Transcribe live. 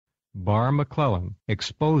Barr McClellan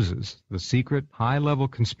exposes the secret high-level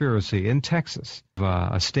conspiracy in Texas,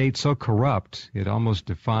 a state so corrupt it almost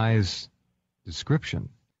defies description,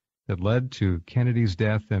 that led to Kennedy's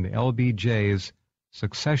death and LBJ's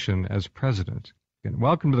succession as president. And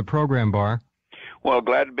welcome to the program, Barr. Well,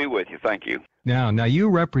 glad to be with you. Thank you. Now you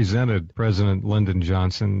represented President Lyndon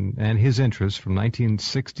Johnson and his interests from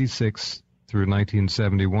 1966 through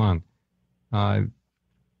 1971.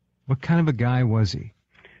 What kind of a guy was he?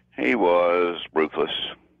 He was ruthless,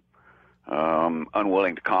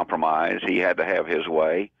 unwilling to compromise. He had to have his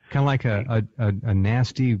way. Kind of like a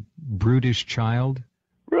nasty, brutish child?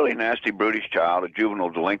 Really nasty, brutish child, a juvenile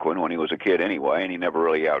delinquent when he was a kid anyway, and he never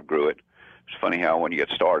really outgrew it. It's funny how when you get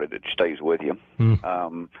started, it stays with you.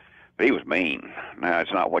 But he was mean. Now,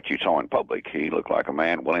 it's not what you saw in public. He looked like a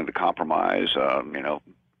man willing to compromise,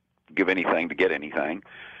 give anything to get anything.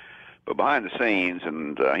 But behind the scenes,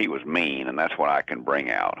 and he was mean, and that's what I can bring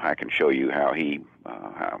out. I can show you how he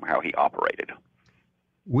operated.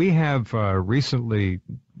 We have recently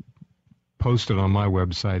posted on my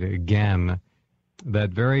website again that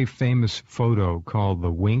very famous photo called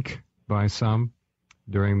the wink by some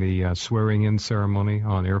during the swearing-in ceremony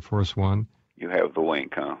on Air Force One. You have the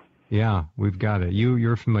wink, huh? Yeah, we've got it.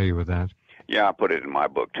 You're familiar with that? Yeah, I put it in my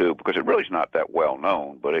book, too, because it really's not that well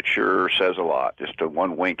known, but it sure says a lot. Just a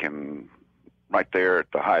one wink, and right there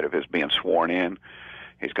at the height of his being sworn in,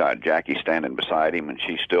 he's got Jackie standing beside him, and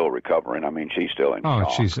she's still recovering. I mean, she's still in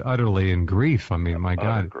shock. She's utterly in grief. I mean, my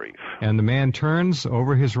God. Grief. And the man turns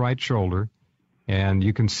over his right shoulder, and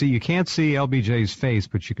you can't see LBJ's face,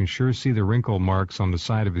 but you can sure see the wrinkle marks on the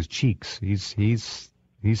side of his cheeks. He's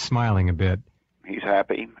smiling a bit. He's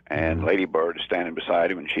happy, and Lady Bird is standing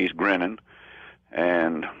beside him, and she's grinning.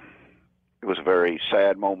 And it was a very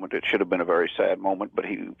sad moment. It should have been a very sad moment, but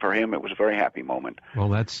for him, it was a very happy moment. Well,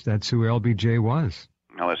 that's who LBJ was.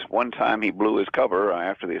 Now, this one time he blew his cover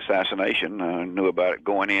after the assassination, knew about it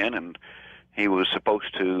going in, and he was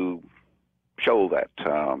supposed to show that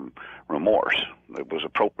remorse that was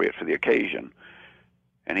appropriate for the occasion,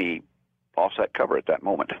 and he lost that cover at that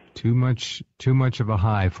moment. Too much of a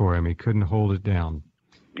high for him. He couldn't hold it down.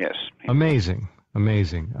 Yes. Amazing.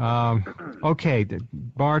 Okay,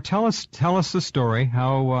 Barr, tell us the story,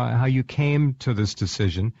 how you came to this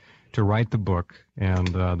decision to write the book, and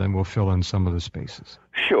then we'll fill in some of the spaces.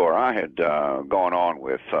 Sure. I had gone on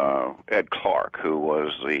with Ed Clark, who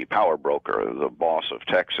was the power broker, the boss of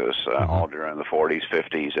Texas, all during the 40s,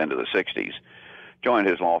 50s, into the 60s. Joined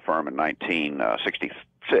his law firm in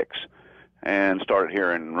 1966 and started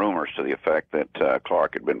hearing rumors to the effect that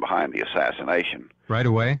Clark had been behind the assassination. Right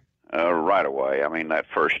away? Right away. I mean, that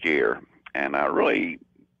first year. And I really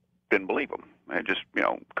didn't believe him. It just,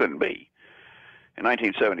 couldn't be. In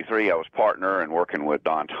 1973, I was partner and working with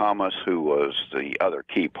Don Thomas, who was the other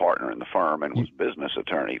key partner in the firm and was business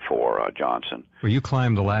attorney for Johnson. Well, you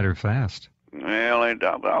climbed the ladder fast. Well,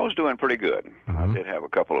 I was doing pretty good. I did have a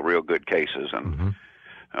couple of real good cases, and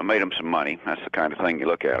I made them some money. That's the kind of thing you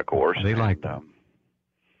look at, of course. They like that.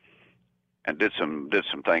 And did some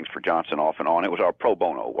things for Johnson off and on. It was our pro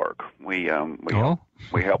bono work. We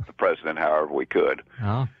helped the president however we could.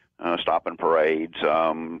 Stopping parades,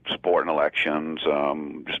 supporting elections,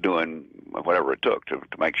 just doing whatever it took to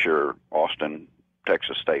make sure Austin,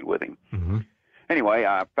 Texas stayed with him. Anyway,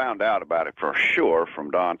 I found out about it for sure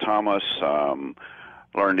from Don Thomas.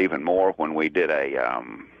 Learned even more when we did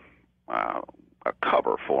a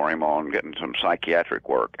cover for him on getting some psychiatric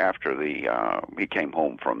work after he came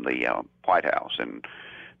home from the White House in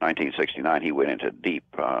 1969. He went into deep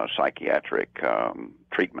psychiatric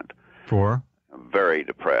treatment. For? Very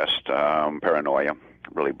depressed, paranoia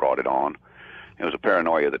really brought it on. It was a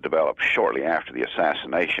paranoia that developed shortly after the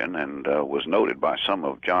assassination and was noted by some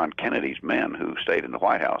of John Kennedy's men who stayed in the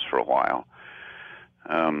White House for a while.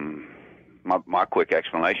 My quick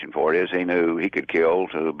explanation for it is he knew he could kill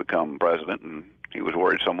to become president, and he was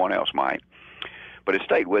worried someone else might. But it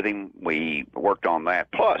stayed with him. We worked on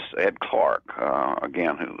that. Plus, Ed Clark,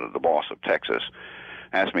 again, the boss of Texas,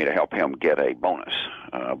 asked me to help him get a bonus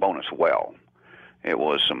well. It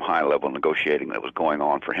was some high-level negotiating that was going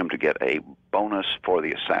on for him to get a bonus for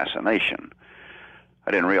the assassination.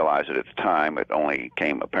 I didn't realize it at the time. It only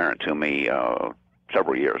came apparent to me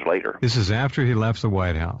several years later. This is after he left the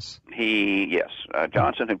White House.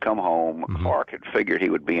 Johnson had come home. Clark had figured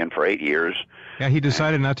he would be in for 8 years. Yeah, he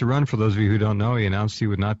decided not to run. For those of you who don't know, he announced he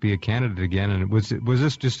would not be a candidate again. And was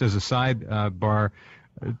this just as a side bar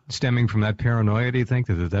stemming from that paranoia, do you think?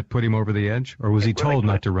 Did that put him over the edge? Or was he told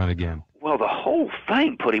not to run again? Well, the whole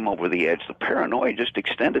thing put him over the edge. The paranoia just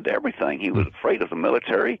extended to everything. He was afraid of the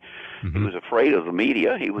military. He was afraid of the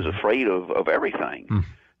media. He was afraid of everything.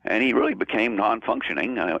 And he really became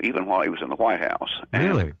non-functioning, even while he was in the White House. And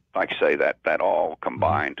Really? like I say, that all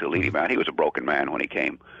combined to lead him out. He was a broken man when he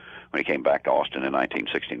came back to Austin in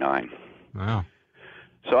 1969. Wow.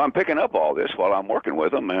 So I'm picking up all this while I'm working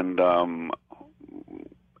with him, and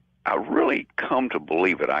I really come to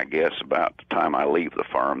believe it, I guess, about the time I leave the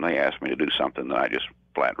firm. They asked me to do something that I just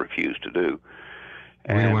flat refused to do.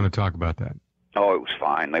 We don't want to talk about that. Oh, it was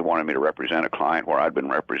fine. They wanted me to represent a client where I'd been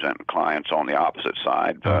representing clients on the opposite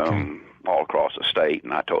side, all across the state,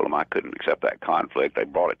 and I told them I couldn't accept that conflict. They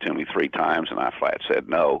brought it to me 3 times, and I flat said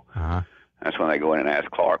no. Uh-huh. That's when they go in and ask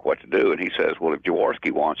Clark what to do, and he says, well, if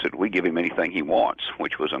Jaworski wants it, we give him anything he wants,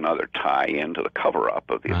 which was another tie-in to the cover-up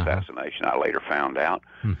of the assassination, I later found out.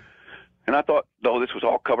 And I thought, though, this was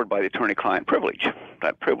all covered by the attorney-client privilege.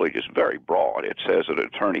 That privilege is very broad. It says that an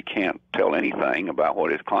attorney can't tell anything about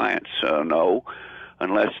what his clients know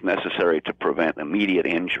unless necessary to prevent immediate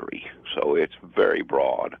injury. So it's very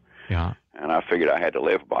broad. Yeah. And I figured I had to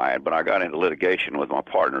live by it, but I got into litigation with my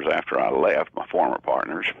partners after I left, my former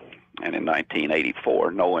partners. And in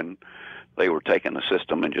 1984, knowing they were taking the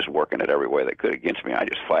system and just working it every way they could against me, I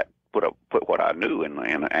just flat put what I knew in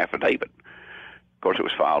an affidavit. Of course, it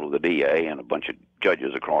was filed with the DA and a bunch of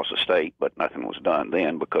judges across the state, but nothing was done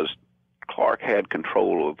then because Clark had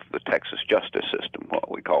control of the Texas justice system,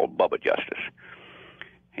 what we call Bubba justice.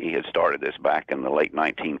 He had started this back in the late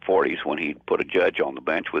 1940s when he put a judge on the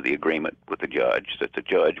bench with the agreement with the judge that the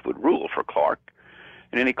judge would rule for Clark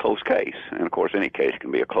in any close case. And, of course, any case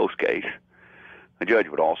can be a close case. The judge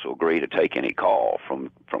would also agree to take any call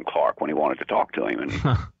from Clark when he wanted to talk to him, and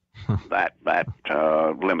that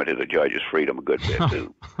limited the judge's freedom a good bit,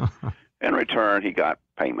 too. In return, he got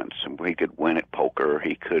payments, and he could win at poker.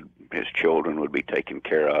 His children would be taken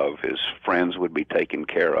care of. His friends would be taken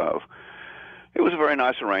care of. It was a very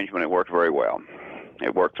nice arrangement. It worked very well.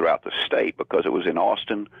 It worked throughout the state because it was in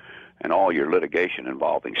Austin, and all your litigation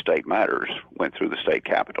involving state matters went through the state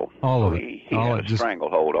capitol. All of so it. He had a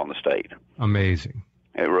stranglehold on the state. Amazing.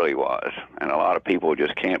 It really was. And a lot of people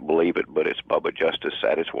just can't believe it, but it's Bubba justice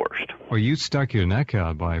at its worst. Well, you stuck your neck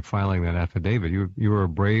out by filing that affidavit. You were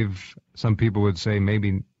brave. Some people would say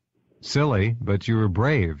maybe silly, but you were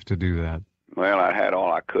brave to do that. Well, I had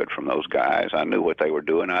all I could from those guys. I knew what they were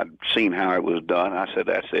doing. I'd seen how it was done. I said,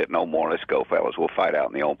 that's it. No more. Let's go, fellas. We'll fight out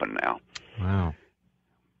in the open now. Wow.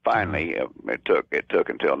 Finally, it took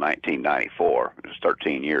until 1994. It was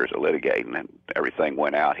 13 years of litigating, and everything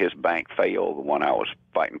went out. His bank failed. The one I was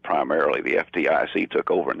fighting primarily, the FDIC, took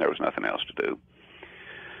over, and there was nothing else to do.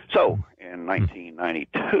 So in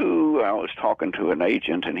 1992, I was talking to an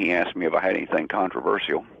agent, and he asked me if I had anything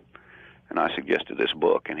controversial, and I suggested this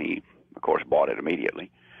book, and he, of course, bought it immediately.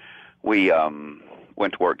 We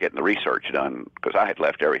went to work getting the research done because I had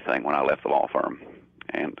left everything when I left the law firm,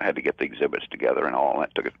 and had to get the exhibits together and all.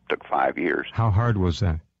 That took 5 years. How hard was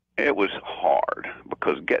that? It was hard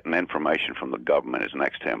because getting information from the government is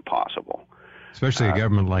next to impossible. Especially a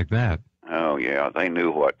government like that. Oh yeah, they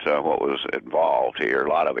knew what was involved here. A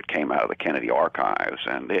lot of it came out of the Kennedy archives,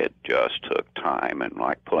 and it just took time and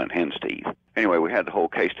like pulling hen's teeth. Anyway, we had the whole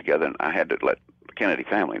case together, and I had to let the Kennedy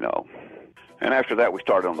family know. And after that, we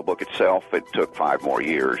started on the book itself. It took 5 more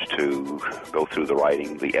years to go through the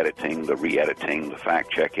writing, the editing, the re-editing, the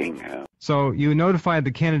fact-checking. So you notified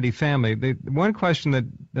the Kennedy family. One question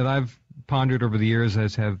that I've pondered over the years,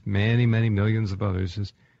 as have many, many millions of others,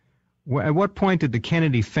 is at what point did the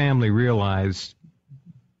Kennedy family realize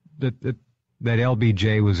that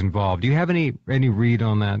LBJ was involved? Do you have any read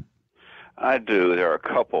on that? I do. There are a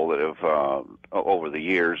couple that have, over the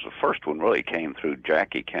years, the first one really came through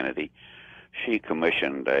Jackie Kennedy. She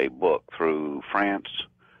commissioned a book through France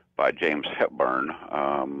by James Hepburn,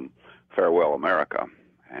 Farewell America,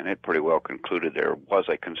 and it pretty well concluded there was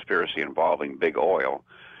a conspiracy involving big oil.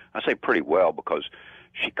 I say pretty well because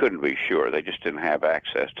she couldn't be sure. They just didn't have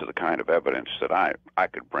access to the kind of evidence that I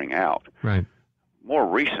could bring out. Right. More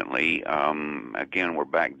recently, again, we're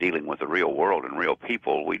back dealing with the real world and real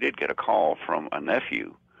people. We did get a call from a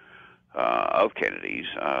nephew of Kennedy's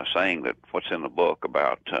saying that what's in the book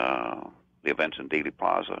about the events in Dealey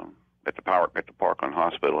Plaza, at the Parkland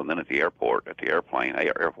Hospital, and then at the airport, at the airplane,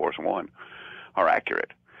 Air Force One, are accurate.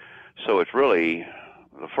 So it's really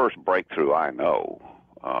the first breakthrough I know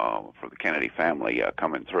for the Kennedy family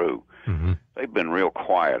coming through. Mm-hmm. They've been real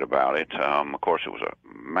quiet about it. Of course, it was a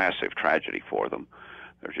massive tragedy for them.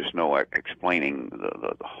 There's just no explaining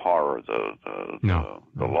the horror,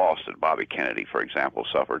 the loss that Bobby Kennedy, for example,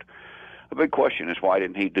 suffered. The big question is, why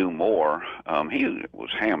didn't he do more? He was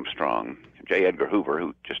hamstrung. J. Edgar Hoover,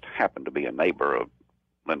 who just happened to be a neighbor of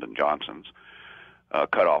Lyndon Johnson's,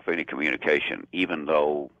 cut off any communication, even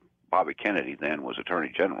though Bobby Kennedy then was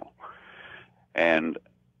Attorney General. And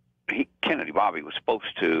Bobby was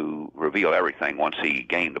supposed to reveal everything once he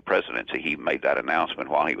gained the presidency. He made that announcement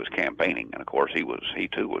while he was campaigning, and of course he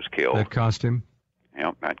too was killed. That cost him?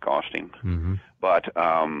 Yep, that cost him. Mm-hmm. But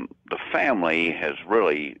the family has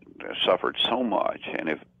really suffered so much, and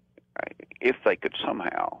if they could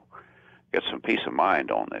somehow get some peace of mind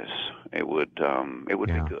on this, it would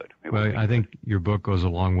be good. I think your book goes a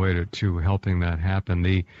long way to helping that happen.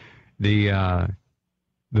 The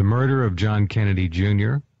murder of John Kennedy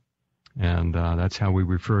Jr., and that's how we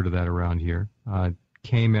refer to that around here,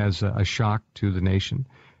 came as a shock to the nation.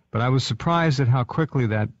 But I was surprised at how quickly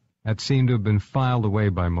that seemed to have been filed away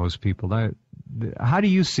by most people. How do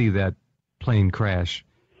you see that plane crash?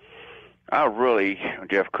 I really,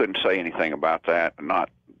 Jeff, couldn't say anything about that. Not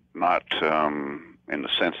in the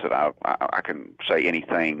sense that I can say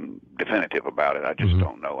anything definitive about it. I just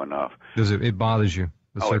don't know enough. Does it bothers you?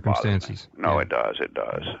 The circumstances. No, yeah. It does. It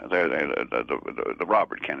does. The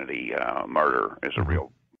Robert Kennedy murder is a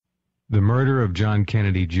real. The murder of John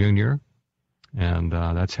Kennedy Jr., and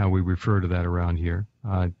that's how we refer to that around here,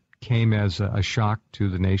 came as a shock to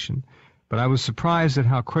the nation. But I was surprised at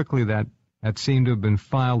how quickly that seemed to have been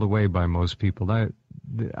filed away by most people.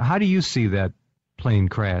 How do you see that plane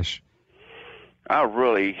crash? I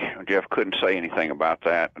really, Jeff, couldn't say anything about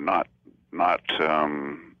that. Not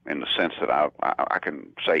in the sense that I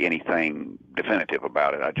can say anything definitive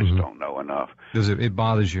about it. I just don't know enough. Does it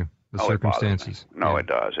bothers you? The circumstances. No, it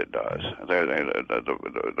does. It does.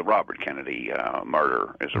 The Robert Kennedy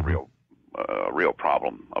murder is a real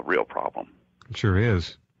problem. A real problem. It sure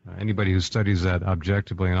is. Anybody who studies that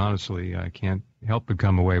objectively and honestly can't help but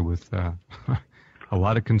come away with a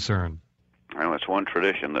lot of concern. Well, it's one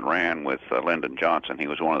tradition that ran with Lyndon Johnson. He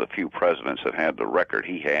was one of the few presidents that had the record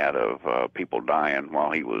he had of people dying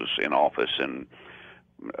while he was in office, and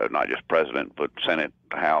not just president, but Senate,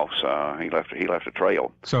 House. He left a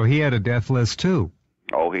trail. So he had a death list too.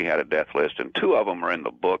 Oh, he had a death list, and two of them are in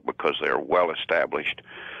the book because they're well established.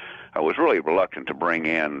 I was really reluctant to bring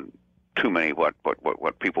in too many what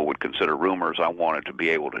people would consider rumors. I wanted to be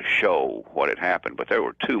able to show what had happened, but there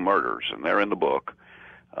were two murders, and they're in the book.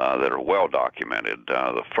 That are well documented.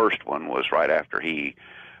 The first one was right after he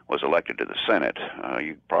was elected to the Senate.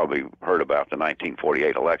 You probably heard about the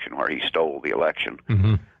 1948 election where he stole the election.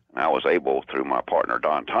 Mm-hmm. I was able, through my partner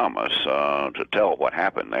Don Thomas, to tell what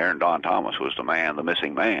happened there. And Don Thomas was the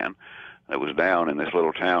missing man, that was down in this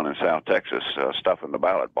little town in South Texas stuffing the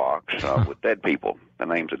ballot box with dead people, the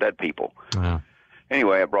names of dead people. Wow.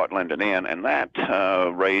 Anyway, I brought Lyndon in, and that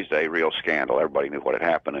raised a real scandal. Everybody knew what had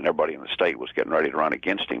happened, and everybody in the state was getting ready to run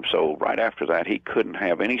against him. So right after that, he couldn't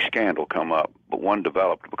have any scandal come up, but one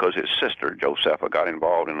developed because his sister, Josepha, got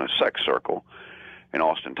involved in a sex circle in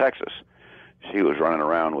Austin, Texas. She was running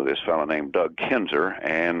around with this fellow named Doug Kinzer,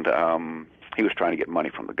 and he was trying to get money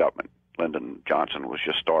from the government. Lyndon Johnson was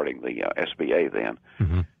just starting the SBA then.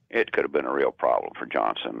 Mm-hmm. It could have been a real problem for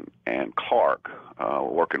Johnson. And Clark,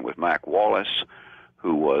 working with Mac Wallace,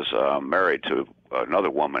 who was married to another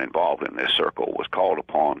woman involved in this circle, was called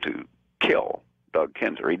upon to kill Doug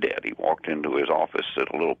Kinzer. He did. He walked into his office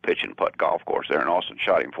at a little pitch and putt golf course there in Austin,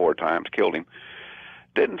 shot him 4 times, killed him.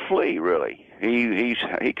 Didn't flee, really. He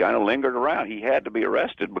kind of lingered around. He had to be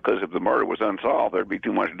arrested because if the murder was unsolved, there'd be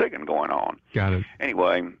too much digging going on. Got it.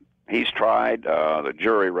 Anyway, he's tried. The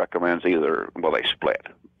jury recommends they split.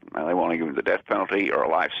 Now, they want to give him the death penalty or a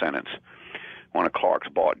life sentence. One of Clark's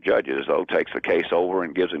bought judges, though, takes the case over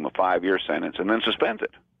and gives him a 5-year sentence and then suspends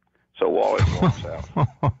it. So Wallace walks out.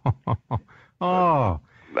 Oh.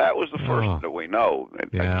 That was the first that we know.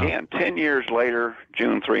 Yeah. Again, 10 years later,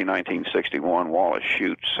 June 3, 1961, Wallace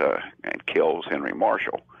shoots and kills Henry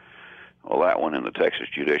Marshall. Well, that one in the Texas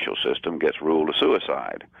judicial system gets ruled a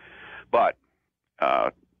suicide. But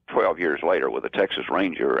 12 years later, with a Texas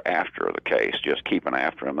Ranger after the case, just keeping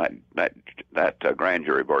after him, that grand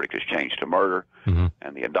jury verdict is changed to murder,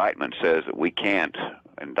 and the indictment says that we can't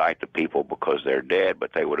indict the people because they're dead,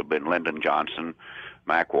 but they would have been Lyndon Johnson,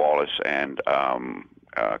 Mac Wallace, and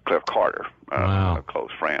Cliff Carter, a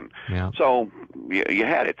close friend. Yeah. So you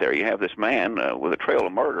had it there. You have this man with a trail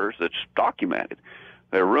of murders that's documented.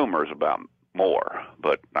 There are rumors about more,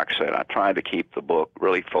 but like I said, I tried to keep the book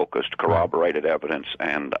really focused, corroborated evidence,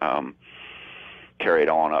 and carried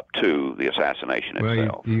on up to the assassination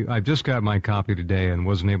itself. I just got my copy today and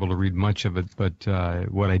wasn't able to read much of it, but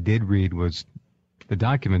what I did read was the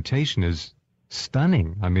documentation is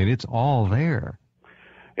stunning. I mean, it's all there.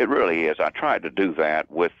 It really is. I tried to do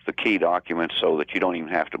that with the key documents so that you don't even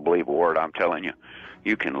have to believe a word I'm telling you.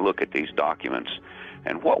 You can look at these documents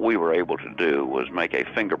And what we were able to do was make a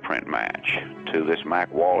fingerprint match to this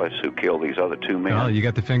Mac Wallace who killed these other two men. Oh, you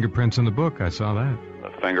got the fingerprints in the book. I saw that. The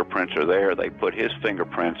fingerprints are there. They put his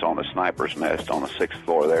fingerprints on the sniper's nest on the 6th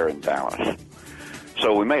floor there in Dallas.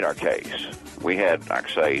 So we made our case. We had, like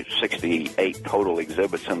I say, 68 total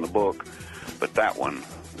exhibits in the book, but that one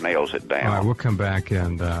nails it down. All right, we'll come back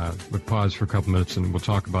and we'll pause for a couple minutes, and we'll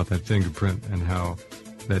talk about that fingerprint and how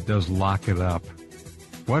that does lock it up.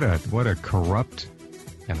 What a corrupt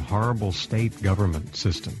and horrible state government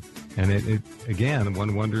system. And it again,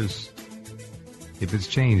 one wonders if it's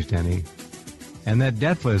changed any. And that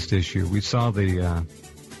death list issue, we saw the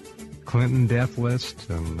Clinton death list,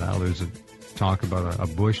 and now there's a talk about a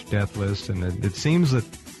Bush death list, and it seems that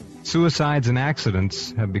suicides and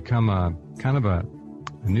accidents have become a kind of a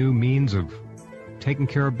new means of taking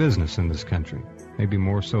care of business in this country, maybe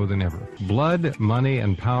more so than ever. Blood, money,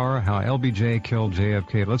 and power, how LBJ killed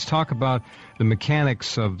JFK. Let's talk about the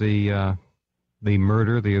mechanics of the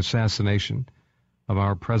murder, the assassination of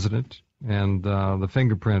our president, and the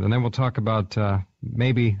fingerprint. And then we'll talk about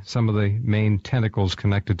maybe some of the main tentacles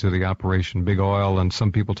connected to the operation, big oil, and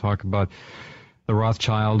some people talk about the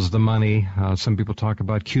Rothschilds, the money. Some people talk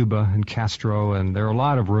about Cuba and Castro, and there are a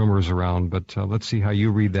lot of rumors around, but let's see how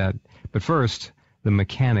you read that. But first, the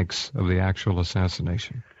mechanics of the actual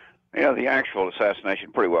assassination. Yeah, the actual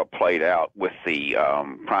assassination pretty well played out with the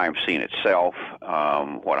crime scene itself.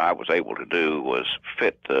 What I was able to do was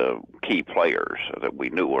fit the key players that we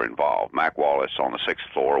knew were involved. Mac Wallace on the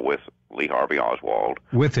 6th floor with Lee Harvey Oswald.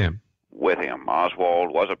 With him? With him.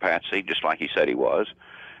 Oswald was a patsy, just like he said he was.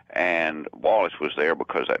 And Wallace was there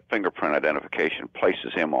because that fingerprint identification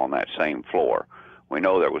places him on that same floor. We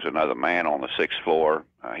know there was another man on the 6th floor.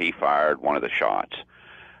 He fired one of the shots.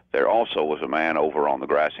 There also was a man over on the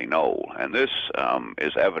grassy knoll, and this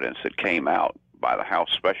is evidence that came out by the House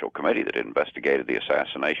Special Committee that investigated the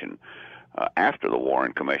assassination after the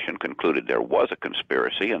Warren Commission concluded there was a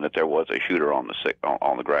conspiracy and that there was a shooter on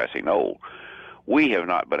the grassy knoll. We have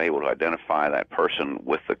not been able to identify that person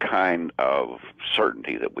with the kind of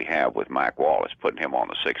certainty that we have with Mac Wallace, putting him on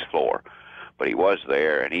the 6th floor. But he was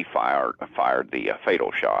there, and he fired the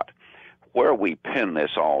fatal shot. Where we pin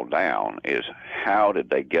this all down is how did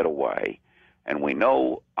they get away? And we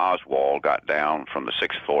know Oswald got down from the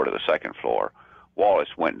 6th floor to the 2nd floor.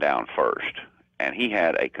 Wallace went down first, and he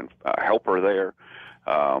had a helper there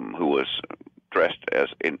who was dressed as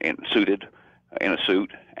suited in a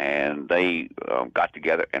suit, and they got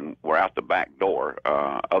together and were out the back door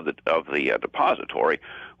of the depository,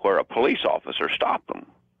 where a police officer stopped them.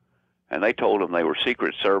 And they told him they were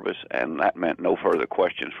Secret Service, and that meant no further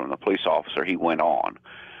questions from the police officer. He went on.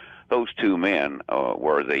 Those two men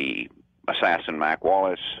were the assassin Mac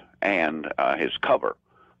Wallace and his cover,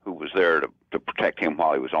 who was there to protect him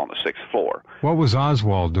while he was on the 6th floor. What was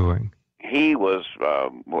Oswald doing? He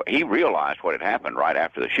realized what had happened right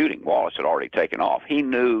after the shooting. Wallace had already taken off. He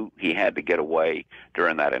knew he had to get away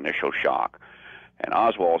during that initial shock. And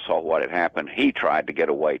Oswald saw what had happened. He tried to get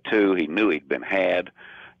away, too. He knew he'd been had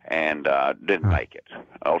and didn't make it.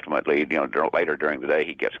 Ultimately, later during the day,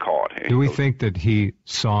 he gets caught. Do we think that he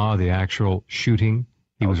saw the actual shooting?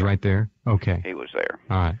 He was right there? Okay. He was there.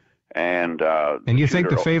 All right. And you think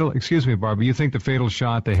the fatal, excuse me, Barbara, you think the fatal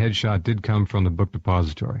shot, the headshot, did come from the book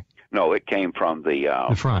depository? No, it came from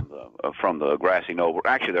the front. From the grassy knoll.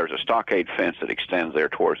 Actually, there's a stockade fence that extends there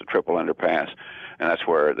towards the Triple Underpass, and that's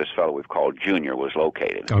where this fellow we've called Junior was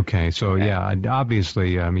located. Okay, so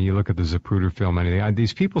obviously, I mean, you look at the Zapruder film, anything.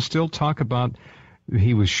 These people still talk about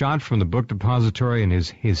he was shot from the book depository and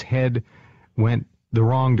his head went the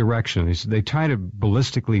wrong direction. They try to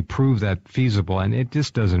ballistically prove that feasible, and it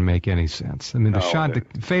just doesn't make any sense. I mean, the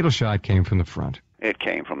fatal shot came from the front. It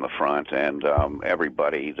came from the front, and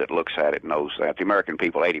everybody that looks at it knows that. The American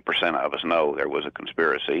people, 80% of us know there was a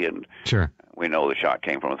conspiracy, and sure, we know the shot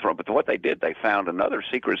came from the front. But what they did, they found another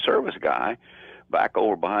Secret Service guy back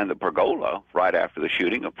over behind the pergola right after the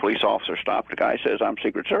shooting. A police officer stopped the guy, says, "I'm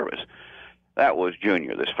Secret Service." That was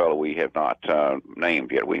Junior, this fellow we have not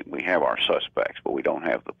named yet. We have our suspects, but we don't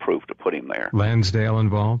have the proof to put him there. Lansdale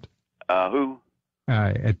involved? Who?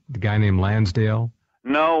 The guy named Lansdale?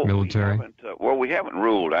 No, military. We haven't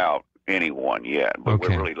ruled out anyone yet, but we're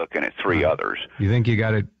really looking at three others. You think you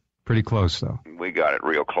got it pretty close, though? We got it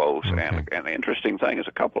real close, okay. And the interesting thing is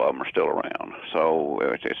a couple of them are still around, so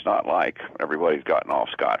it's not like everybody's gotten off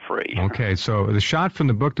scot-free. Okay, so the shot from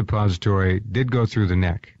the book depository did go through the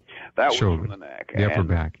neck. That was from the neck. The upper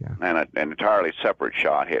back, yeah. And an entirely separate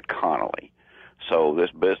shot hit Connolly. So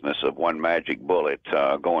this business of one magic bullet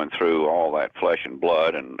going through all that flesh and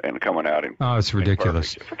blood and coming out in... Oh, it's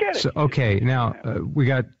ridiculous. Forget it. So, okay, now, we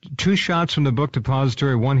got 2 shots from the book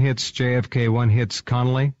depository. One hits JFK, one hits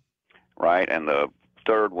Connally. Right, and the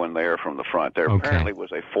third one there from the front. There apparently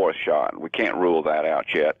was a 4th shot. We can't rule that out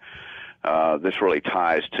yet. This really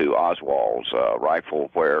ties to Oswald's rifle,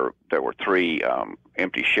 where there were 3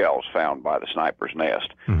 empty shells found by the sniper's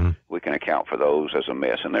nest. Mm-hmm. We can account for those as a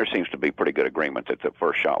miss, and there seems to be pretty good agreement that the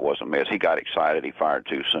first shot was a miss. He got excited. He fired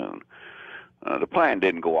too soon. The plan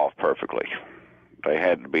didn't go off perfectly. They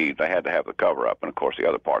had to have the cover-up, and of course the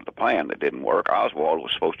other part of the plan that didn't work, Oswald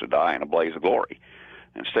was supposed to die in a blaze of glory.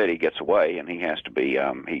 Instead, he gets away, and he has to be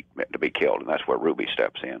killed, and that's where Ruby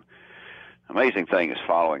steps in. Amazing thing is,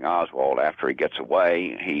 following Oswald after he gets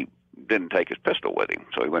away, he didn't take his pistol with him,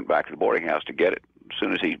 so he went back to the boarding house to get it. As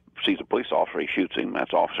soon as he sees a police officer, he shoots him.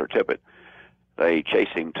 That's Officer Tippett. They chase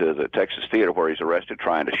him to the Texas Theater where he's arrested,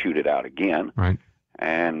 trying to shoot it out again. Right.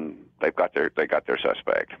 And they got their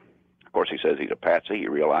suspect. Of course, he says he's a patsy. He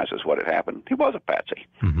realizes what had happened. He was a patsy.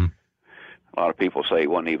 Mm-hmm. A lot of people say he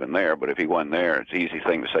wasn't even there, but if he wasn't there, it's an easy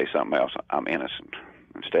thing to say something else. I'm innocent.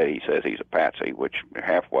 Instead, he says he's a patsy, which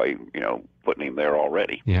halfway, putting him there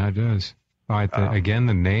already. Yeah, it does. All right, again,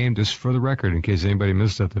 the name, just for the record, in case anybody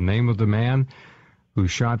missed it, the name of the man who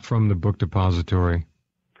shot from the book depository.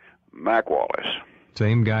 Mac Wallace.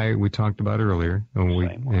 Same guy we talked about earlier.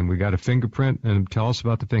 And we got a fingerprint, and tell us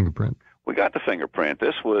about the fingerprint. We got the fingerprint.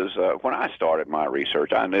 This was, when I started my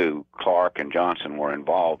research, I knew Clark and Johnson were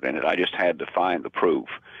involved in it. I just had to find the proof.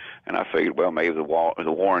 And I figured, well, maybe the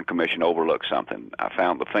Warren Commission overlooked something. I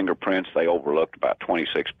found the fingerprints. They overlooked about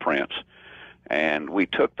 26 prints. And we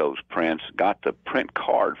took those prints, got the print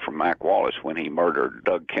card from Mac Wallace when he murdered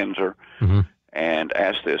Doug Kinzer, mm-hmm. and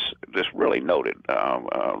asked this really noted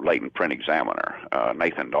latent print examiner,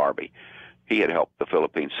 Nathan Darby. He had helped the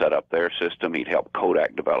Philippines set up their system. He'd helped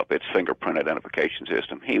Kodak develop its fingerprint identification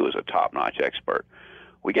system. He was a top-notch expert.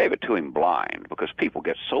 We gave it to him blind because people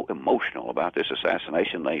get so emotional about this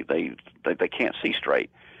assassination they can't see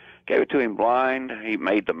straight. Gave it to him blind. He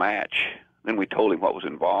made the match. Then we told him what was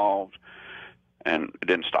involved, and it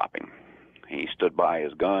didn't stop him. He stood by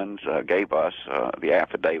his guns, gave us the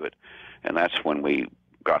affidavit, and that's when we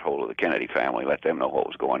got hold of the Kennedy family, let them know what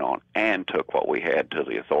was going on, and took what we had to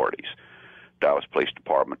the authorities, Dallas Police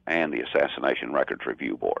Department, and the Assassination Records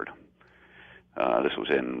Review Board. This was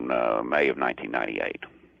in May of 1998.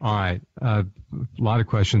 All right. A lot of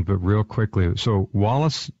questions, but real quickly. So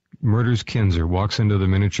Wallace murders Kinzer, walks into the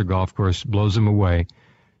miniature golf course, blows him away,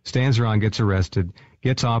 stands around, gets arrested,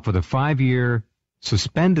 gets off with a 5-year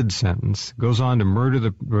suspended sentence, goes on to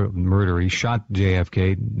murder. He shot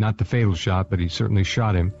JFK, not the fatal shot, but he certainly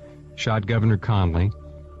shot him, shot Governor Connally,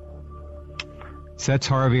 sets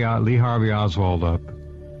Lee Harvey Oswald up.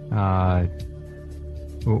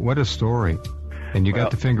 What a story. And you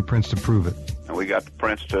got the fingerprints to prove it. And we got the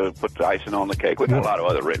prints to put the icing on the cake. We got a lot of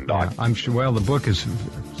other written documents. I'm sure. Well, the book is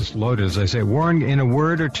just loaded, as I say. Warren, in a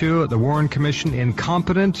word or two, the Warren Commission,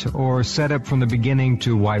 incompetent or set up from the beginning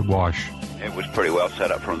to whitewash? It was pretty well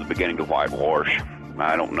set up from the beginning to whitewash.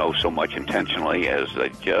 I don't know so much intentionally as they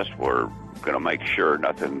just were going to make sure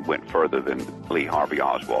nothing went further than Lee Harvey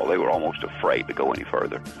Oswald. They were almost afraid to go any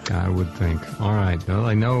further. I would think. All right. Well,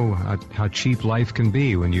 I know how cheap life can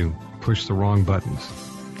be when you push the wrong buttons.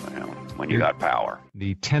 Well, when you got power.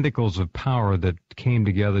 The tentacles of power that came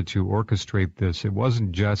together to orchestrate this, it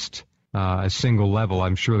wasn't just a single level.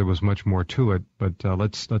 I'm sure there was much more to it, but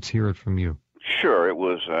let's hear it from you. Sure, it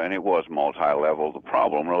was, and it was multi-level. The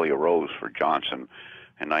problem really arose for Johnson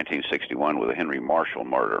in 1961 with the Henry Marshall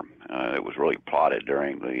murder. It was really plotted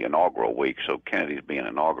during the inaugural week, so Kennedy's being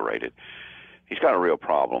inaugurated. He's got a real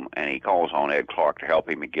problem, and he calls on Ed Clark to help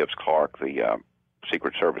him. He gives Clark the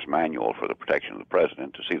Secret Service manual for the protection of the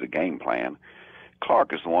president to see the game plan.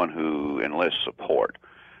 Clark is the one who enlists support.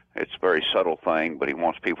 It's a very subtle thing, but he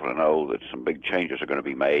wants people to know that some big changes are going to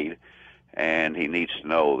be made, and he needs to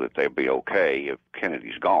know that they'll be okay if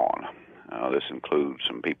Kennedy's gone. This includes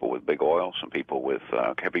some people with big oil, some people with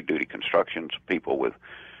heavy-duty construction, some people with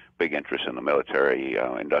big interest in the military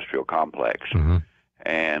industrial complex. Mm-hmm.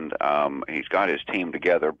 And he's got his team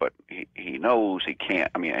together, but he knows he can't,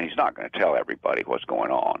 and he's not going to tell everybody what's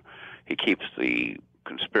going on. He keeps the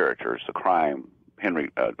conspirators, the crime,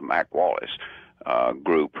 Mac Wallace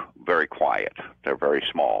group, very quiet. They're very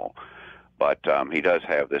small. But he does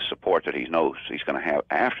have this support that he knows he's going to have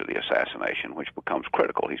after the assassination, which becomes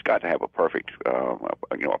critical. He's got to have a perfect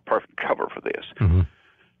cover for this. Mm-hmm.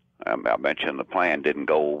 I mentioned the plan didn't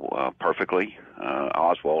go perfectly.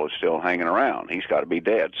 Oswald is still hanging around. He's got to be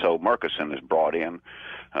dead. So Murchison is brought in,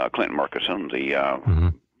 Clinton Murchison,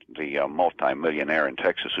 the multi-millionaire in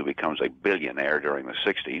Texas who becomes a billionaire during the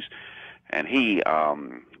 60s. And he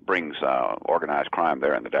brings organized crime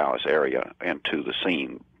there in the Dallas area into the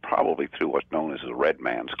scene, probably through what's known as the Red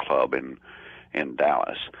Man's Club in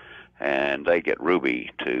Dallas. And they get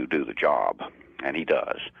Ruby to do the job, and he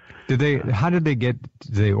does. How did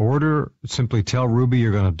they order, simply tell Ruby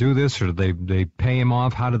you're going to do this, or did they pay him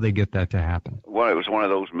off? How did they get that to happen? Well, it was one of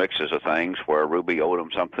those mixes of things where Ruby owed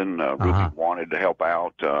him something. Ruby wanted to help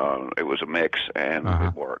out. It was a mix, and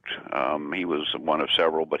it worked. He was one of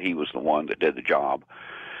several, but he was the one that did the job.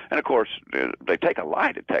 And, of course, they take a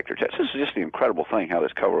lie detector test. This is just the incredible thing how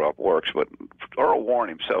this cover-up works. But Earl Warren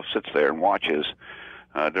himself sits there and watches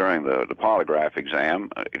during the polygraph exam.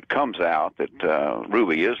 It comes out that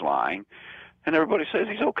Ruby is lying, and everybody says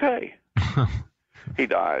he's okay. He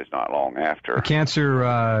dies not long after.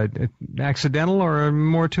 Cancer accidental or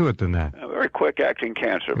more to it than that? A very quick-acting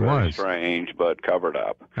cancer, very strange, but covered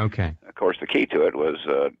up. Okay. Of course, the key to it was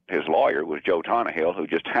his lawyer was Joe Tannehill, who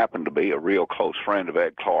just happened to be a real close friend of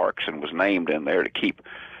Ed Clark's and was named in there to keep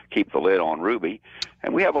the lid on Ruby.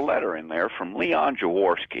 And we have a letter in there from Leon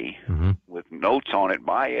Jaworski with notes on it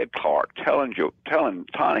by Ed Clark telling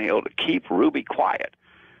Tannehill to keep Ruby quiet.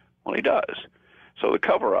 Well, he does. So the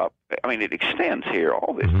cover-up, I mean, it extends here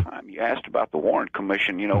all this time. You asked about the Warren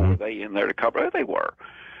Commission, were they in there to cover it? They were.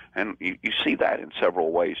 And you see that in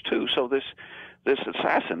several ways, too. So this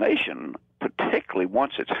assassination, particularly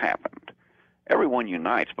once it's happened, everyone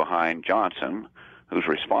unites behind Johnson, who's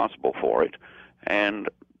responsible for it, and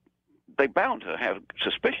they're bound to have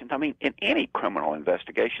suspicions. I mean, in any criminal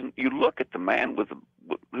investigation, you look at the man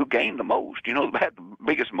who gained the most, who had the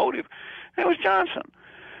biggest motive, and it was Johnson.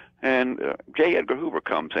 And J. Edgar Hoover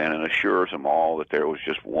comes in and assures them all that there was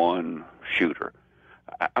just one shooter.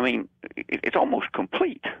 I mean, it's almost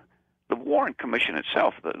complete. The Warren Commission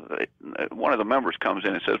itself, one of the members comes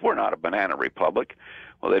in and says, we're not a banana republic.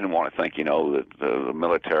 Well, they didn't want to think, that the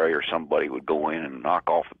military or somebody would go in and knock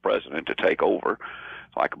off the president to take over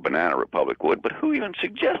like a banana republic would. But who even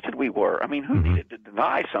suggested we were? I mean, who needed to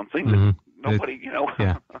deny something that nobody,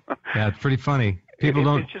 Yeah, it's pretty funny. People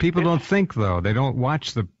don't think, though. They don't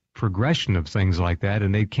watch the progression of things like that,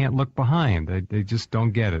 and they can't look behind. They just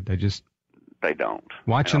don't get it. They don't.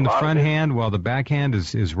 Watching the front hand while the back hand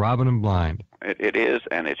is robbing them blind. It is,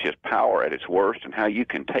 and it's just power at its worst, and how you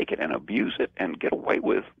can take it and abuse it and get away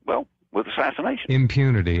with assassination.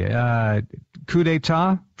 Impunity. Coup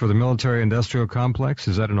d'etat for the military-industrial complex,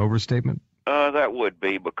 is that an overstatement? That would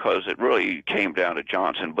be, because it really came down to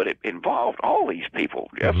Johnson, but it involved all these people.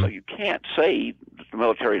 Yeah, so you can't say the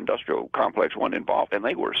military-industrial complex wasn't involved, and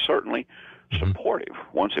they were certainly supportive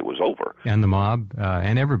once it was over. And the mob,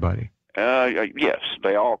 and everybody. Yes,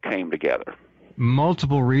 they all came together.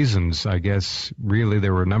 Multiple reasons, I guess. Really,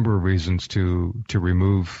 there were a number of reasons to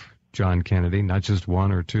remove John Kennedy, not just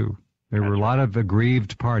one or two. There were a lot of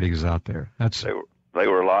aggrieved parties out there. They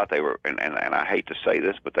were a lot. They were, and I hate to say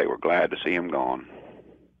this, but they were glad to see him gone.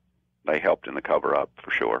 They helped in the cover-up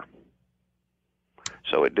for sure.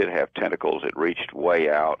 So it did have tentacles. It reached way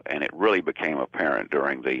out, and it really became apparent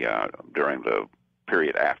during the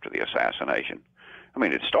period after the assassination. I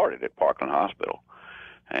mean, it started at Parkland Hospital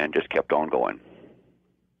and just kept on going.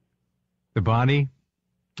 The body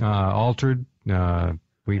altered.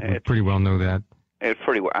 We pretty well know that. It's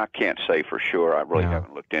pretty well. I can't say for sure. I really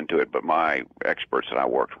haven't looked into it, but my experts that I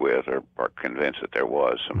worked with are convinced that there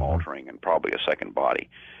was some altering and probably a second body.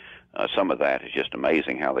 Some of that is just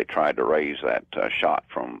amazing how they tried to raise that shot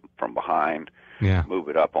from behind, move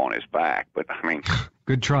it up on his back. But, I mean,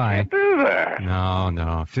 good try. Can't do that.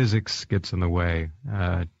 No. Physics gets in the way.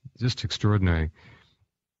 Just extraordinary.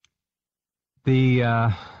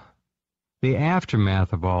 The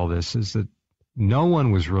aftermath of all this is that no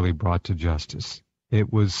one was really brought to justice.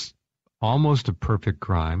 It was almost a perfect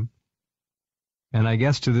crime. And I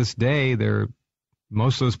guess to this day,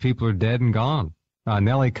 most of those people are dead and gone.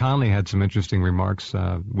 Nellie Conley had some interesting remarks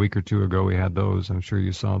a week or two ago. We had those. I'm sure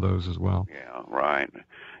you saw those as well. Yeah, right.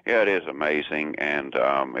 Yeah, it is amazing, and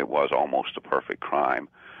it was almost a perfect crime.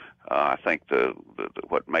 I think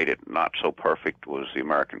what made it not so perfect was the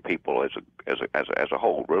American people as a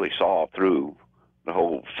whole really saw through the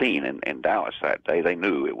whole scene in Dallas that day. They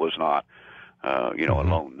knew it was not, a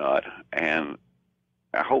lone nut, and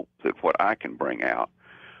I hope that what I can bring out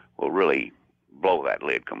will really blow that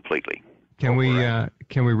lid completely. Can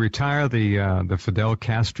we retire the Fidel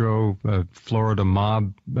Castro Florida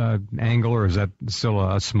mob angle, or is that still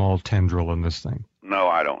a small tendril in this thing? No,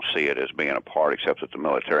 I don't see it as being a part, except that the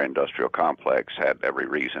military-industrial complex had every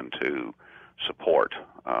reason to support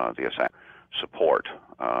the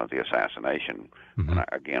assassination. Mm-hmm. And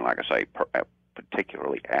again, like I say,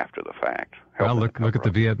 particularly after the fact. Well, look at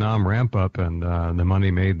the Vietnam ramp up and the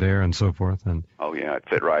money made there and so forth. And oh yeah, it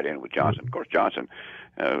fit right in with Johnson. Of course, Johnson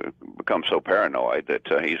becomes so paranoid that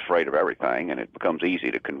he's afraid of everything, and it becomes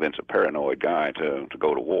easy to convince a paranoid guy to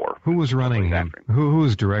go to war. Who was running him? Who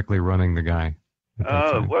was directly running the guy?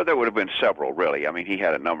 Well, there would have been several, really. I mean, he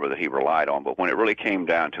had a number that he relied on, but when it really came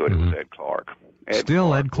down to it, Mm-hmm. it was Ed Clark.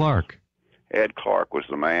 Ed Clark. Ed Clark was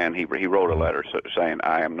the man. He wrote a letter saying,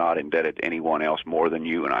 "I am not indebted to anyone else more than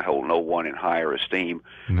you, and I hold no one in higher esteem."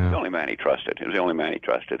 No. The only man he trusted. It was the only man he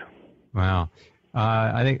trusted. Wow.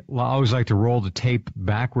 I think I always like to roll the tape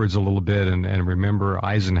backwards a little bit and remember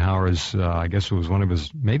Eisenhower's, I guess it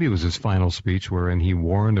was maybe it was his final speech, wherein he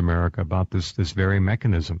warned America about this very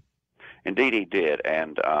mechanism. Indeed, he did,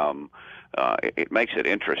 and it makes it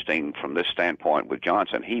interesting from this standpoint with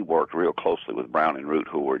Johnson. He worked real closely with Brown and Root,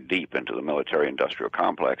 who were deep into the military-industrial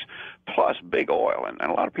complex, plus Big Oil, and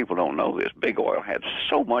a lot of people don't know this. Big Oil had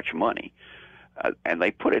so much money, and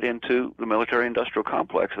they put it into the military-industrial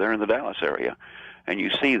complex there in the Dallas area. And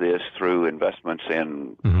you see this through investments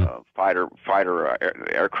in fighter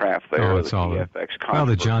aircraft there. It's all there. Well,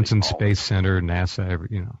 the Johnson Space Center, NASA,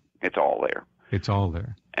 It's all there. It's all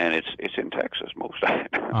there. And it's in Texas, most of it.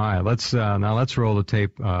 All right, let's roll the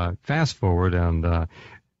tape. Fast forward and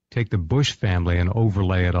take the Bush family and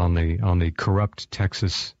overlay it on the corrupt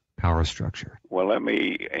Texas power structure. Well,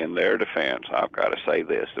 in their defense, I've got to say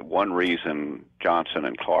this: that one reason Johnson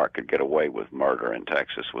and Clark could get away with murder in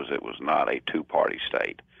Texas was it was not a two-party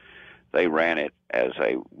state. They ran it as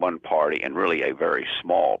a one-party and really a very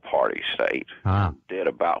small party state. Did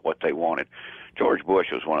about what they wanted. George Bush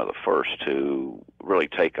was one of the first to really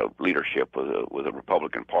take a leadership with the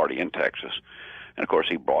Republican Party in Texas. And, of course,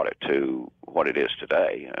 he brought it to what it is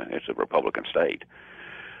today. It's a Republican state.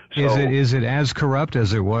 So, is it as corrupt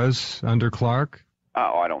as it was under Clark?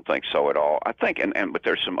 Oh, I don't think so at all. I think, but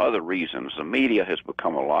there's some other reasons. The media has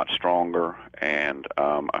become a lot stronger, and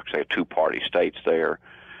I'd say two-party states there.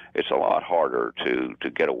 It's a lot harder to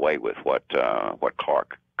get away with what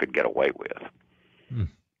Clark could get away with. Hmm.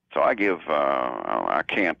 So I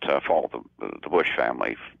can't fault the Bush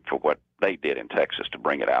family for what they did in Texas to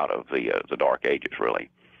bring it out of the dark ages, really.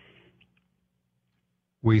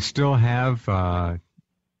 We still have an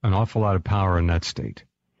awful lot of power in that state.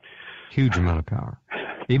 Huge amount of power,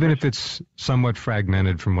 even if it's somewhat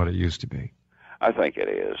fragmented from what it used to be. I think it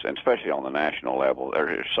is, and especially on the national level.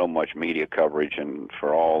 There is so much media coverage, and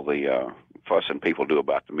for all the fussing people do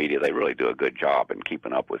about the media, they really do a good job in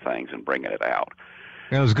keeping up with things and bringing it out.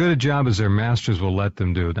 As good a job as their masters will let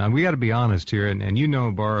them do. Now, we got to be honest here, and you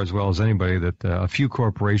know, Barr, as well as anybody, that a few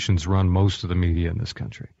corporations run most of the media in this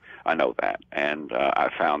country. I know that, and I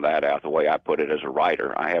found that out the way I put it as a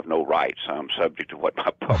writer. I have no rights. I'm subject to what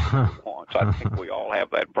my publisher wants. I think we all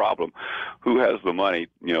have that problem. Who has the money,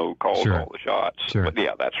 calls Sure. all the shots. Sure. But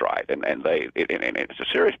yeah, that's right, and it's a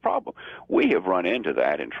serious problem. We have run into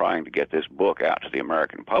that in trying to get this book out to the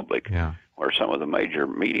American public, where some of the major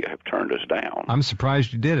media have turned us down. I'm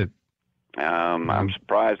surprised you did it. I'm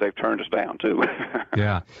surprised they've turned us down, too.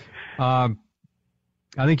 Yeah.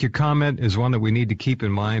 I think your comment is one that we need to keep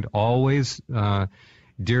in mind always,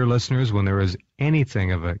 dear listeners, when there is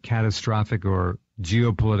anything of a catastrophic or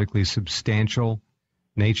geopolitically substantial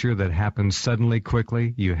nature that happens suddenly,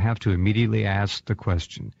 quickly, you have to immediately ask the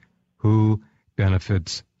question, who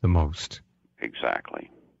benefits the most?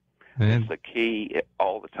 Exactly. And it's the key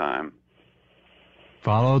all the time.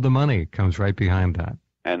 Follow the money comes right behind that.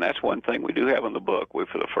 And that's one thing we do have in the book.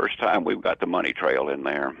 For the first time, we've got the money trail in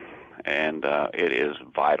there. And it is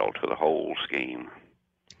vital to the whole scheme.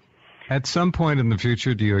 At some point in the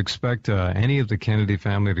future, do you expect any of the Kennedy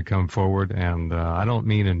family to come forward? And I don't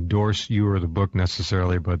mean endorse you or the book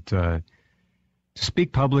necessarily, but to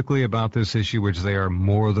speak publicly about this issue, which they are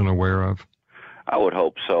more than aware of? I would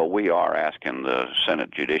hope so. We are asking the Senate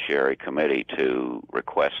Judiciary Committee to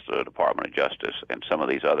request the Department of Justice and some of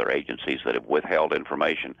these other agencies that have withheld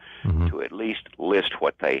information to at least list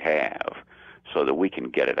what they have, so that we can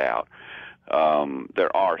get it out.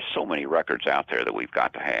 There are so many records out there that we've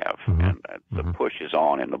got to have, and the push is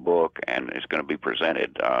on in the book, and it's going to be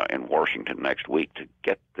presented in Washington next week to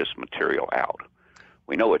get this material out.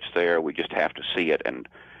 We know it's there. We just have to see it, and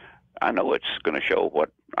I know it's going to show what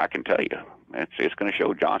I can tell you. It's going to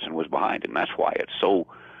show Johnson was behind it, and that's why it's so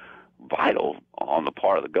vital on the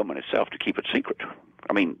part of the government itself to keep it secret.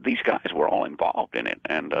 I mean, these guys were all involved in it,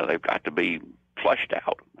 and they've got to be flushed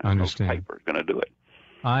out. I understand. No paper is going to do it.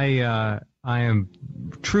 I am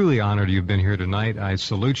truly honored you've been here tonight. I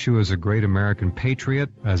salute you as a great American patriot,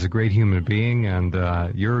 as a great human being, and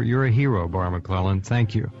you're a hero, Barr McClellan.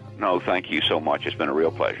 Thank you. No, thank you so much. It's been a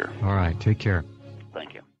real pleasure. All right, take care.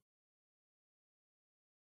 Thank you.